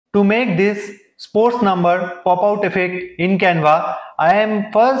To make this sports number pop-out effect in Canva, I am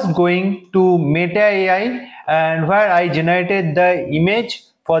first going to Meta AI, and where I generated the image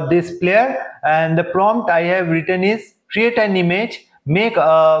for this player, and the prompt I have written is create an image, make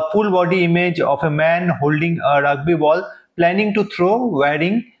a full body image of a man holding a rugby ball planning to throw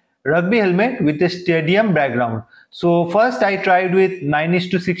wearing rugby helmet with a stadium background. So first I tried with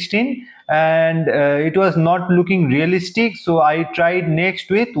 9:16, and it was not looking realistic, so I tried next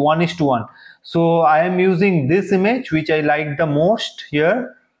with 1:1. So I am using this image which I like the most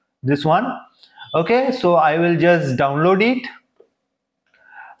here, this one. Okay, so I will just download it.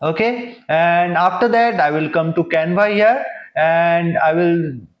 Okay, and after that I will come to Canva here, and I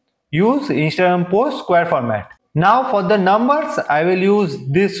will use Instagram post square format. Now for the numbers, I will use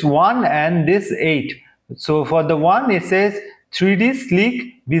this 1 and this 8. So for the 1, it says 3D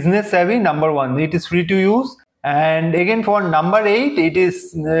sleek business savvy number 1. It is free to use. And again for number 8, it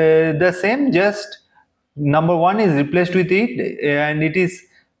is the same, just number 1 is replaced with it, and it is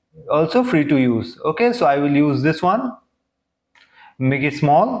also free to use. Okay, so I will use this one, make it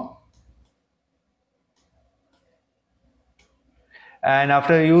small. And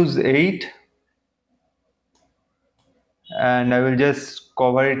after I use 8, and I will just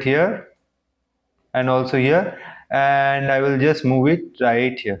cover it here and also here, and I will just move it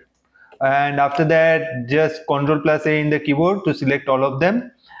right here. And after that, just Ctrl+A in the keyboard to select all of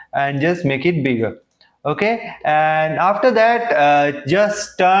them and just make it bigger. Okay, and after that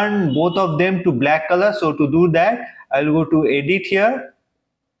just turn both of them to black color. So to do that, I will go to edit here.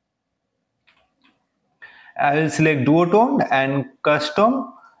 I will select duotone and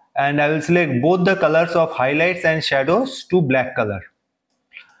custom, and I will select both the colors of highlights and shadows to black color.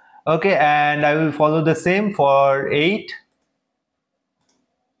 Okay, and I will follow the same for 8.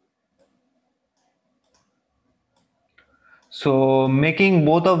 So making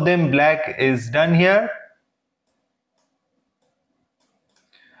both of them black is done here.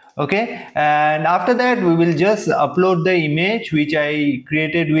 Okay, and after that we will just upload the image which I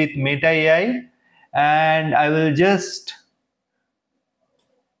created with Meta AI, and I will just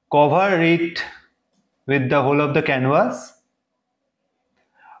cover it with the whole of the canvas.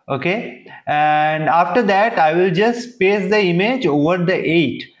 Okay, and after that I will just paste the image over the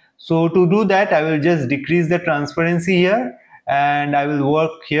 8. So to do that, I will just decrease the transparency here, and I will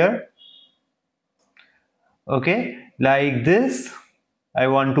work here. Okay, like this I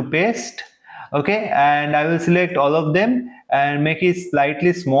want to paste. Okay, and I will select all of them and make it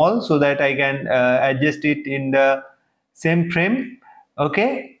slightly small so that I can adjust it in the same frame.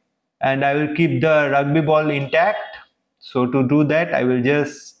 Okay, and I will keep the rugby ball intact. So to do that, I will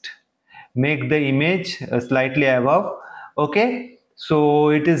just make the image slightly above. Okay, so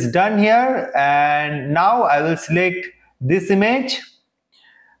it is done here, and now I will select this image,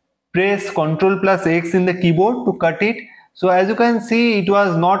 press Ctrl+X in the keyboard to cut it. So as you can see, it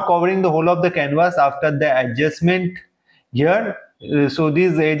was not covering the whole of the canvas after the adjustment here. So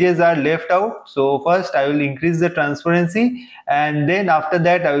these edges are left out. So first I will increase the transparency, and then after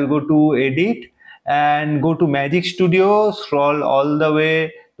that I will go to edit and go to Magic Studio, scroll all the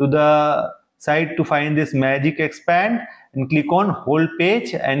way to the side to find this Magic Expand, and click on whole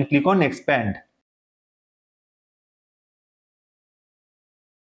page and click on expand.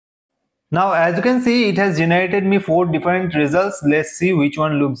 Now as you can see, it has generated me 4 different results. Let's see which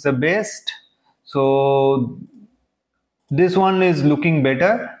one looks the best. So this one is looking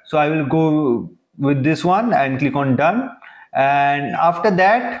better, so I will go with this one and click on done. And after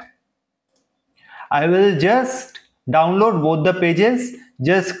that I will just download both the pages.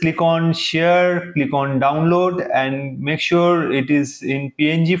 Just click on share, click on download, and make sure it is in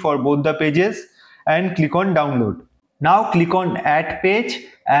PNG for both the pages, and click on download. Now click on add page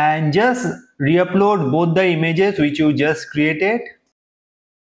and just re-upload both the images which you just created,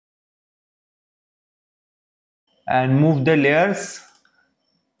 and move the layers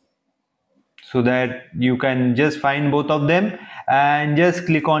so that you can just find both of them, and just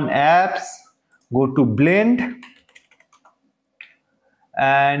click on apps, go to blend,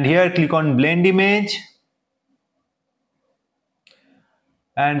 and here click on blend image,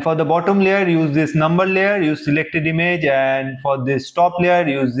 and for the bottom layer use this number layer, use selected image, and for this top layer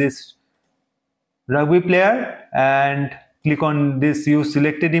use this rugby player and click on this use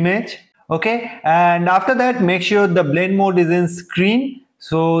selected image. Okay, and after that make sure the blend mode is in screen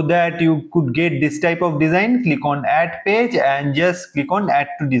so that you could get this type of design. Click on add page and just click on add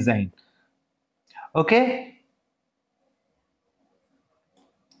to design. Okay,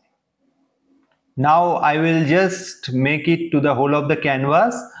 now I will just make it to the whole of the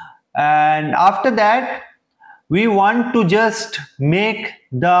canvas, and after that we want to just make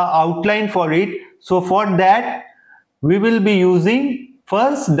the outline for it. So for that we will be using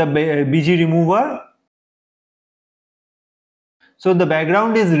first the BG remover. So the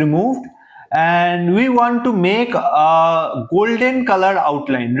background is removed and we want to make a golden color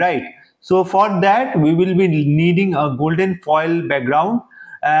outline, right? So for that we will be needing a golden foil background,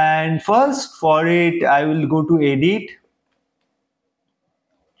 and first for it I will go to edit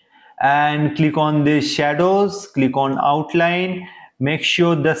and click on the shadows, click on outline, make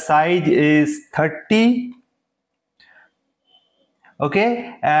sure the size is 30,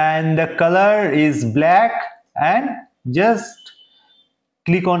 okay, and the color is black, and just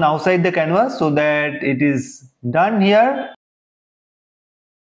click on outside the canvas so that it is done here.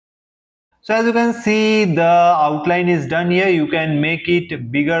 So as you can see, the outline is done here. You can make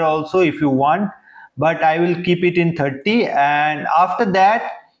it bigger also if you want, but I will keep it in 30. And after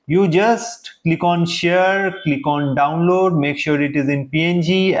that you just click on share, click on download, make sure it is in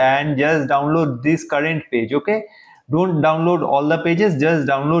PNG, and just download this current page. Okay, don't download all the pages, just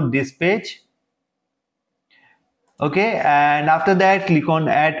download this page. Okay, and after that click on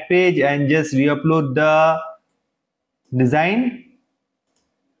add page and just re-upload the design.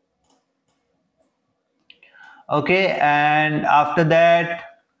 Okay, and after that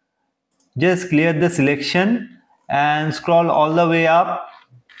just clear the selection and scroll all the way up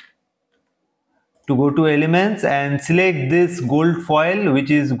to go to elements and select this gold foil, which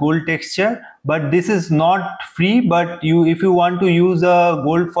is gold texture, but this is not free. But you, if you want to use a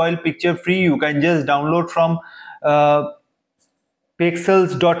gold foil picture free, you can just download from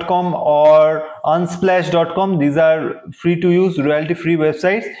pixels.com or unsplash.com. These are free to use, royalty free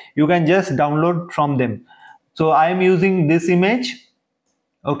websites. You can just download from them. So I am using this image.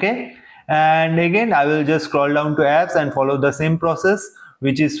 Okay, and again I will just scroll down to apps and follow the same process,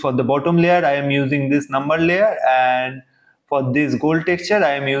 which is for the bottom layer I am using this number layer, and for this gold texture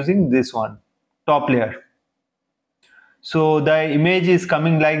I am using this one, top layer. So the image is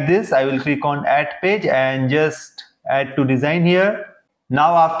coming like this. I will click on add page and just add to design here.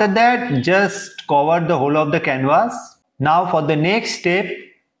 Now after that just cover the whole of the canvas. Now for the next step,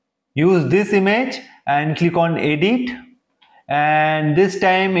 use this image and click on edit, and this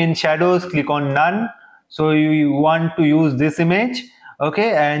time in shadows click on none. So you want to use this image,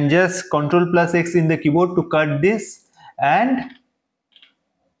 okay, and just Ctrl+X in the keyboard to cut this and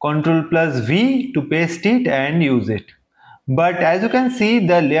Ctrl+V to paste it and use it. But as you can see,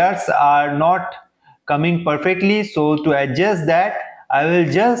 the layers are not coming perfectly, so to adjust that I will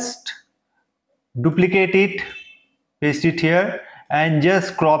just duplicate it, paste it here, and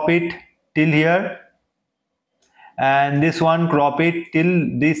just crop it till here, and this one crop it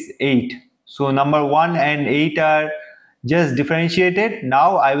till this 8. So number 1 and 8 are just differentiated.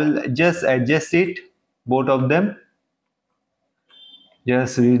 Now I will just adjust it, both of them.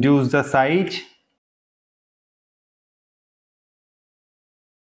 Just reduce the size.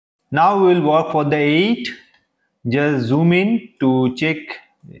 Now we will work for the 8. Just zoom in to check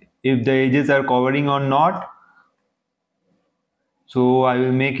if the edges are covering or not. So I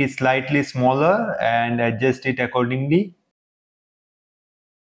will make it slightly smaller and adjust it accordingly.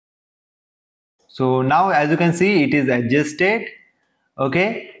 So now as you can see, it is adjusted.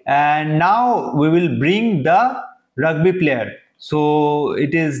 Okay, and now we will bring the rugby player. So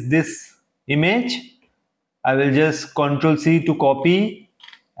it is this image. I will just Ctrl+C to copy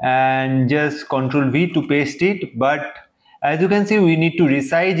and just Ctrl+V to paste it. But as you can see, we need to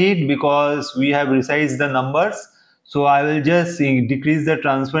resize it because we have resized the numbers. So I will just decrease the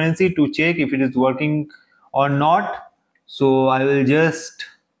transparency to check if it is working or not. So I will just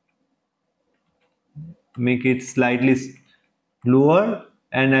make it slightly lower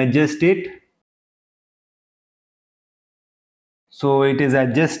and adjust it. So it is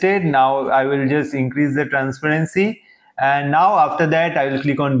adjusted. Now I will just increase the transparency, and now after that I will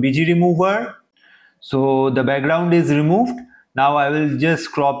click on BG remover. So the background is removed. Now I will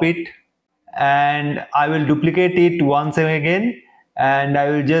just crop it and I will duplicate it once again, and I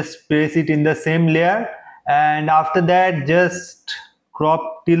will just place it in the same layer, and after that just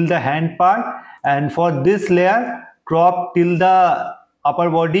crop till the hand part, and for this layer crop till the upper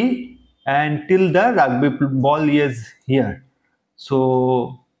body and till the rugby ball is here.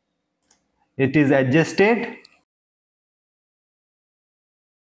 So it is adjusted.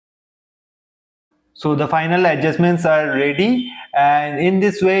 So the final adjustments are ready, and in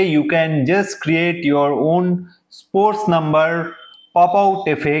this way you can just create your own sports number pop-out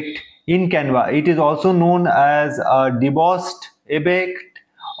effect in Canva. It is also known as a debossed effect,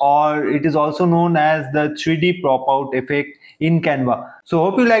 or it is also known as the 3D pop-out effect in Canva. So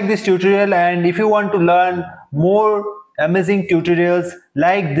hope you like this tutorial, and if you want to learn more amazing tutorials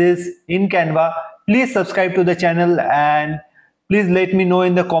like this in Canva, please subscribe to the channel and please let me know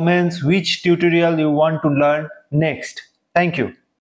in the comments which tutorial you want to learn next. Thank you.